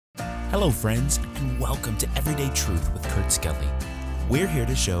Hello, friends, and welcome to Everyday Truth with Kurt Skelly. We're here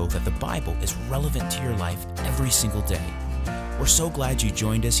to show that the Bible is relevant to your life every single day. We're so glad you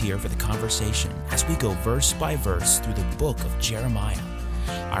joined us here for the conversation as we go verse by verse through the book of Jeremiah.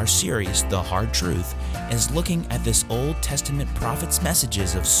 Our series, The Hard Truth, is looking at this Old Testament prophet's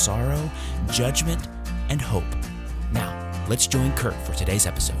messages of sorrow, judgment, and hope. Now, let's join Kurt for today's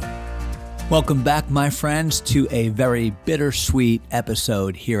episode. Welcome back, my friends, to a very bittersweet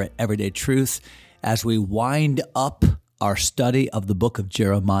episode here at Everyday Truth as we wind up our study of the book of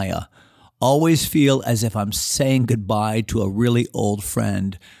Jeremiah. Always feel as if I'm saying goodbye to a really old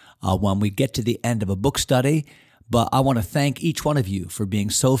friend when we get to the end of a book study, but I want to thank each one of you for being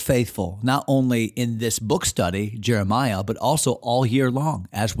so faithful, not only in this book study, Jeremiah, but also all year long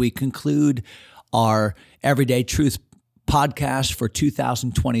as we conclude our Everyday Truth podcast for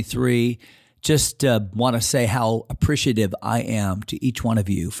 2023. Just want to say how appreciative I am to each one of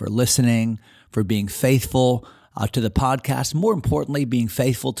you for listening, for being faithful to the podcast, more importantly, being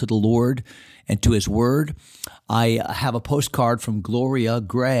faithful to the Lord and to His Word. I have a postcard from Gloria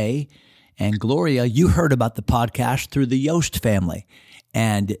Gray. And Gloria, you heard about the podcast through the Yost family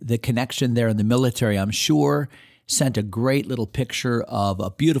and the connection there in the military, I'm sure, sent a great little picture of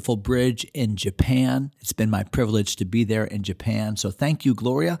a beautiful bridge in Japan. It's been my privilege to be there in Japan. So thank you,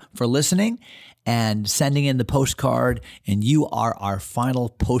 Gloria, for listening and sending in the postcard. And you are our final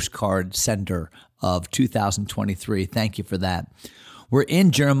postcard sender of 2023. Thank you for that. We're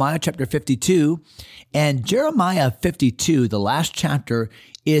in Jeremiah chapter 52. And Jeremiah 52, the last chapter,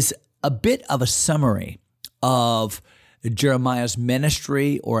 is a bit of a summary of Jeremiah's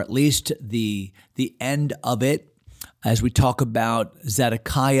ministry, or at least the end of it, as we talk about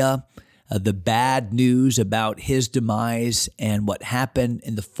Zedekiah, the bad news about his demise and what happened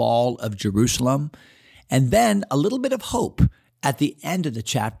in the fall of Jerusalem, and then a little bit of hope at the end of the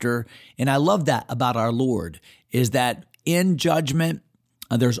chapter. And I love that about our Lord, is that in judgment,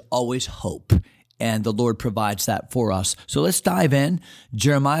 there's always hope, and the Lord provides that for us. So let's dive in.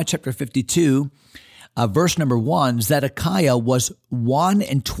 Jeremiah chapter 52. Verse number 1, Zedekiah was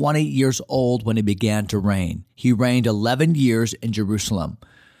 21 years old when he began to reign. He reigned 11 years in Jerusalem.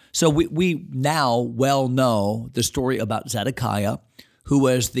 So we now well know the story about Zedekiah, who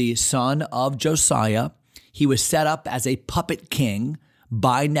was the son of Josiah. He was set up as a puppet king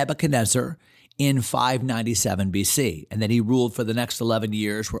by Nebuchadnezzar in 597 BC. And then he ruled for the next 11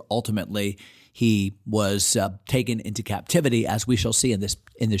 years, where ultimately he was taken into captivity, as we shall see in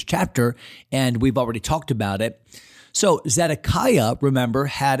this chapter, and we've already talked about it. So Zedekiah, remember,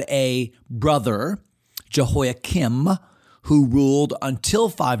 had a brother, Jehoiakim, who ruled until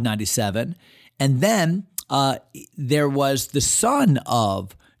 597, and then there was the son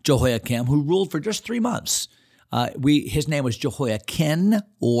of Jehoiakim who ruled for just 3 months. His name was Jehoiakim,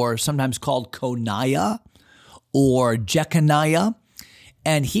 or sometimes called Coniah, or Jeconiah.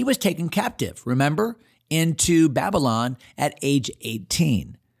 And he was taken captive, remember, into Babylon at age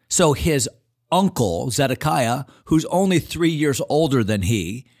 18. So his uncle, Zedekiah, who's only 3 years older than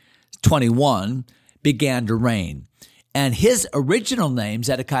he, 21, began to reign. And his original name,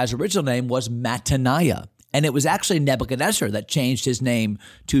 Zedekiah's original name, was Mattaniah. And it was actually Nebuchadnezzar that changed his name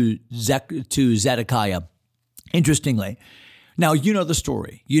to Zedekiah, interestingly. Now, you know the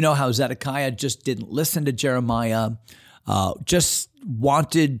story. You know how Zedekiah just didn't listen to Jeremiah, just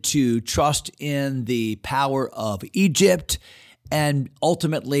wanted to trust in the power of Egypt, and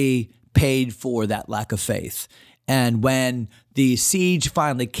ultimately paid for that lack of faith. And when the siege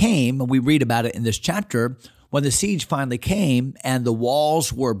finally came, and we read about it in this chapter, when the siege finally came and the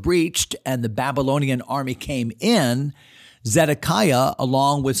walls were breached and the Babylonian army came in, Zedekiah,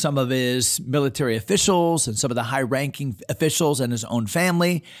 along with some of his military officials and some of the high-ranking officials and his own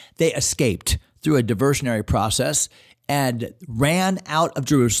family, they escaped through a diversionary process and ran out of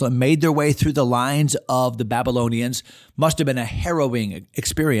Jerusalem, made their way through the lines of the Babylonians. Must have been a harrowing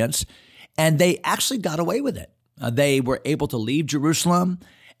experience, and they actually got away with it. They were able to leave Jerusalem,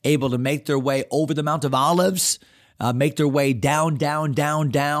 able to make their way over the Mount of Olives, make their way down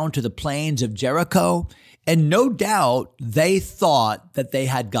to the plains of Jericho, and no doubt they thought that they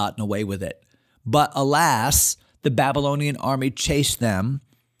had gotten away with it. But alas, the Babylonian army chased them,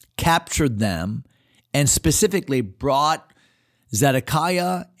 captured them, and specifically brought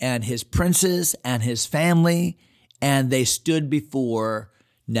Zedekiah and his princes and his family, and they stood before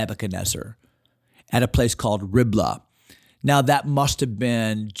Nebuchadnezzar at a place called Riblah. Now, that must have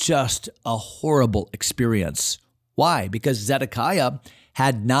been just a horrible experience. Why? Because Zedekiah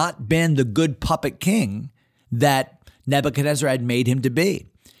had not been the good puppet king that Nebuchadnezzar had made him to be.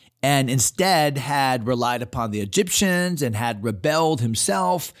 and instead had relied upon the Egyptians and had rebelled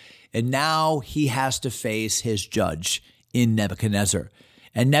himself And now he has to face his judge in Nebuchadnezzar.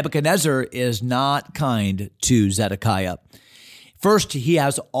 And Nebuchadnezzar is not kind to Zedekiah. First, he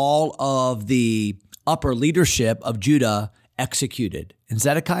has all of the upper leadership of Judah executed. And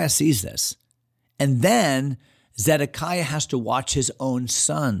Zedekiah sees this. And then Zedekiah has to watch his own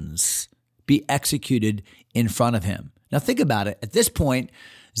sons be executed in front of him. Now think about it. At this point,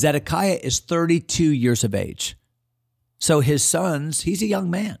 Zedekiah is 32 years of age. So his sons, he's a young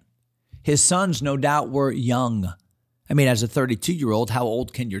man. His sons, no doubt, were young. I mean, as a 32-year-old, how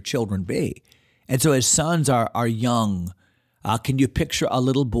old can your children be? And so his sons are young. Can you picture a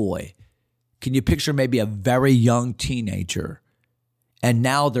little boy? Can you picture maybe a very young teenager? And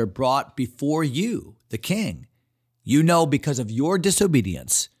now they're brought before you, the king. You know, because of your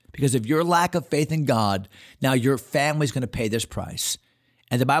disobedience, because of your lack of faith in God, now your family's going to pay this price.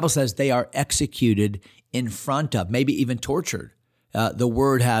 And the Bible says they are executed in front of, maybe even tortured. The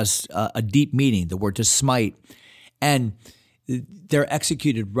word has a deep meaning, the word to smite. And they're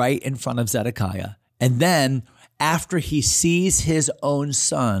executed right in front of Zedekiah. And then after he sees his own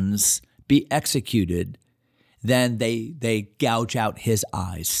sons be executed, then they gouge out his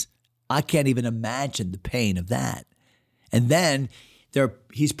eyes. I can't even imagine the pain of that. And then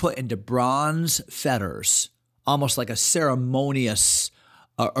he's put into bronze fetters, almost like a ceremonious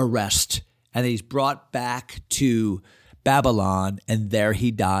arrest. And he's brought back to Babylon, and there he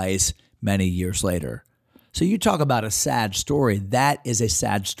dies many years later. So you talk about a sad story. That is a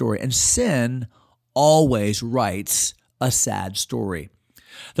sad story. And sin always writes a sad story.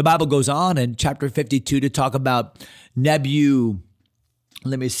 The Bible goes on in chapter 52 to talk about let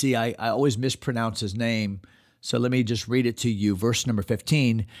me see, I always mispronounce his name. So let me just read it to you. Verse number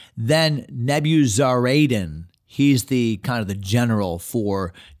 15. Then Nebuzaradan, he's the kind of the general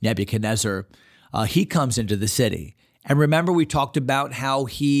for Nebuchadnezzar. He comes into the city. And remember, we talked about how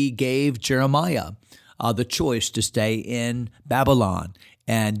he gave Jeremiah the choice to stay in Babylon.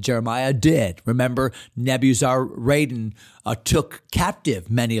 And Jeremiah did. Remember, Nebuzaradan took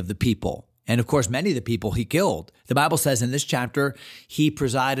captive many of the people. And of course, many of the people he killed. The Bible says in this chapter, he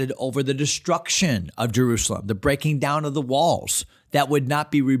presided over the destruction of Jerusalem, the breaking down of the walls that would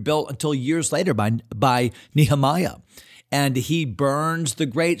not be rebuilt until years later by Nehemiah. And he burns the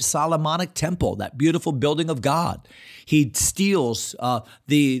great Solomonic temple, that beautiful building of God. He steals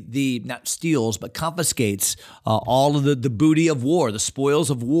not steals, but confiscates all of the booty of war, the spoils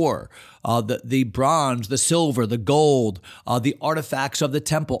of war, the bronze, the silver, the gold, the artifacts of the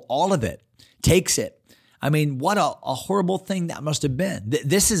temple, all of it, takes it. I mean, what a horrible thing that must have been.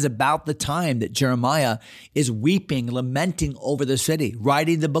 This is about the time that Jeremiah is weeping, lamenting over the city,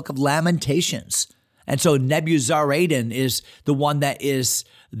 writing the book of Lamentations. And so Nebuzaradan is the one that is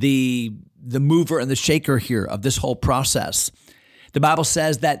the mover and the shaker here of this whole process. The Bible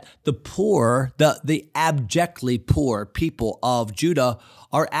says that the poor, the abjectly poor people of Judah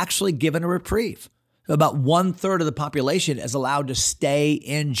are actually given a reprieve. About 1/3 of the population is allowed to stay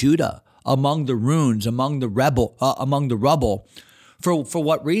in Judah among the ruins, among the rubble. For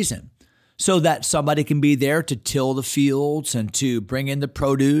what reason? So that somebody can be there to till the fields and to bring in the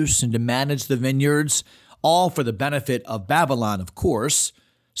produce and to manage the vineyards, all for the benefit of Babylon, of course.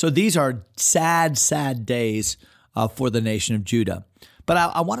 So these are sad, sad days for the nation of Judah. But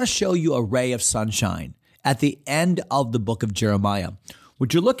I want to show you a ray of sunshine at the end of the book of Jeremiah.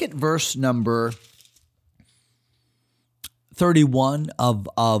 Would you look at verse number 31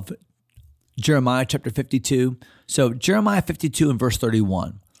 of Jeremiah chapter 52? So Jeremiah 52 and verse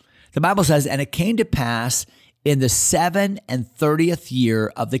 31. The Bible says, and it came to pass in the 37th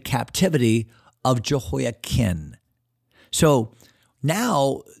year of the captivity of Jehoiakim. So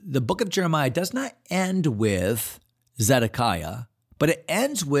now the book of Jeremiah does not end with Zedekiah, but it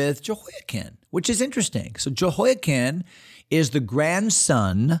ends with Jehoiakim, which is interesting. So Jehoiakim is the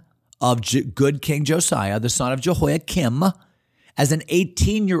grandson of good King Josiah, the son of Jehoiakim. As an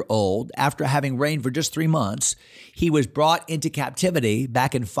 18-year-old, after having reigned for just 3 months, he was brought into captivity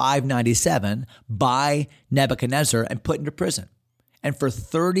back in 597 by Nebuchadnezzar and put into prison. And for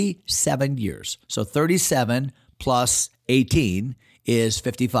 37 years, so 37 plus 18 is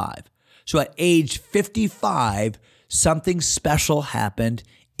 55. So at age 55, something special happened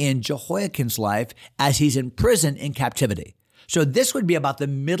in Jehoiakim's life as he's in prison in captivity. So this would be about the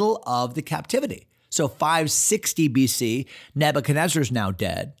middle of the captivity. So 560 BC, Nebuchadnezzar's now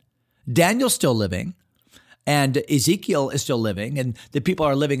dead. Daniel's still living, and Ezekiel is still living, and the people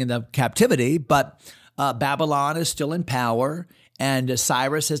are living in the captivity, but Babylon is still in power, and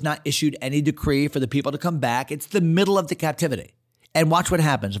Cyrus has not issued any decree for the people to come back. It's the middle of the captivity. And watch what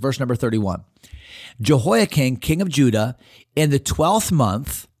happens, verse number 31. Jehoiakim, king of Judah, in the 12th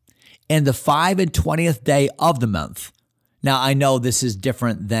month, and the 5 and 20th day of the month. Now, I know this is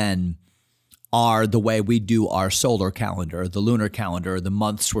different than the way we do our solar calendar, the lunar calendar. The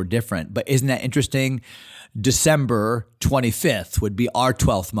months were different, but isn't that interesting? December 25th would be our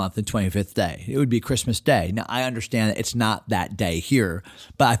 12th month and 25th day. It would be Christmas Day. Now, I understand that it's not that day here,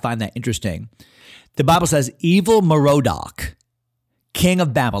 but I find that interesting. The Bible says, evil Merodach, king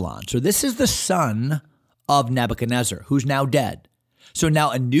of Babylon. So this is the son of Nebuchadnezzar, who's now dead. So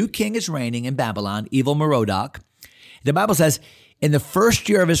now a new king is reigning in Babylon, evil Merodach. The Bible says, in the first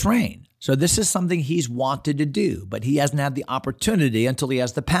year of his reign. So this is something he's wanted to do, but he hasn't had the opportunity until he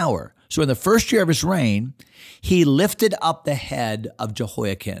has the power. So in the first year of his reign, he lifted up the head of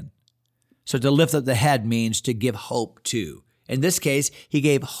Jehoiakim. So to lift up the head means to give hope to. In this case, he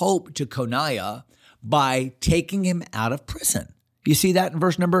gave hope to Coniah by taking him out of prison. You see that in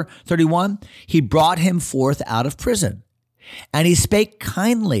verse number 31? He brought him forth out of prison, and he spake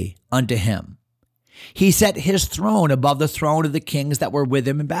kindly unto him. He set his throne above the throne of the kings that were with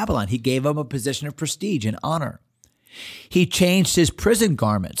him in Babylon. He gave him a position of prestige and honor. He changed his prison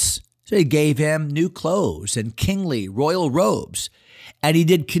garments. So he gave him new clothes and kingly royal robes. And he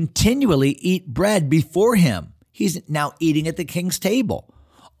did continually eat bread before him. He's now eating at the king's table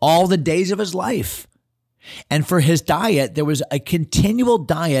all the days of his life. And for his diet, there was a continual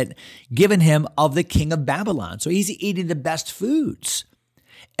diet given him of the king of Babylon. So he's eating the best foods.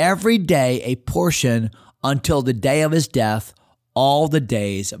 Every day a portion until the day of his death, all the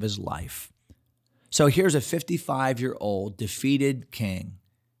days of his life. So here's a 55-year-old defeated king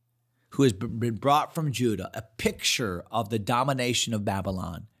who has been brought from Judah, a picture of the domination of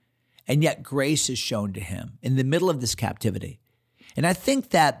Babylon. And yet grace is shown to him in the middle of this captivity. And I think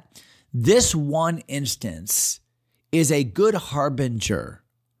that this one instance is a good harbinger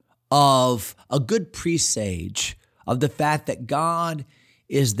of a good presage of the fact that God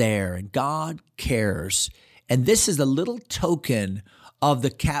is there and God cares. And this is a little token of the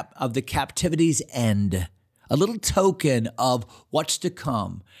captivity's end, a little token of what's to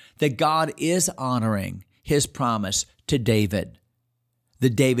come, that God is honoring his promise to David,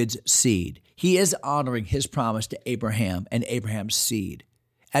 David's seed. He is honoring his promise to Abraham and Abraham's seed.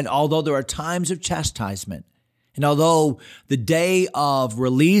 And although there are times of chastisement, and although the day of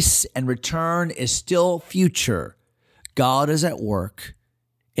release and return is still future, God is at work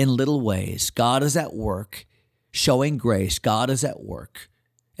in little ways. God is at work showing grace. God is at work.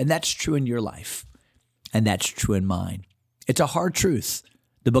 And that's true in your life. And that's true in mine. It's a hard truth,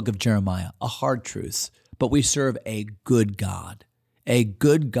 the book of Jeremiah, a hard truth. But we serve a good God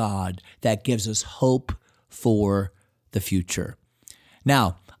that gives us hope for the future.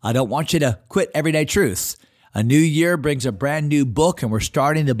 Now, I don't want you to quit Everyday Truth. A new year brings a brand new book, and we're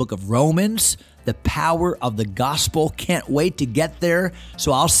starting the book of Romans, the power of the gospel. Can't wait to get there.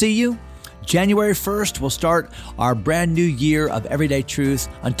 So I'll see you January 1st. We'll start our brand new year of Everyday Truth.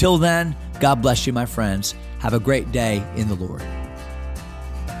 Until then, God bless you, my friends. Have a great day in the Lord.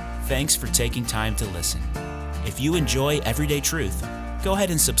 Thanks for taking time to listen. If you enjoy Everyday Truth, go ahead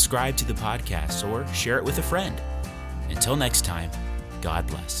and subscribe to the podcast or share it with a friend. Until next time, God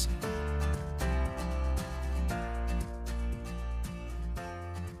bless.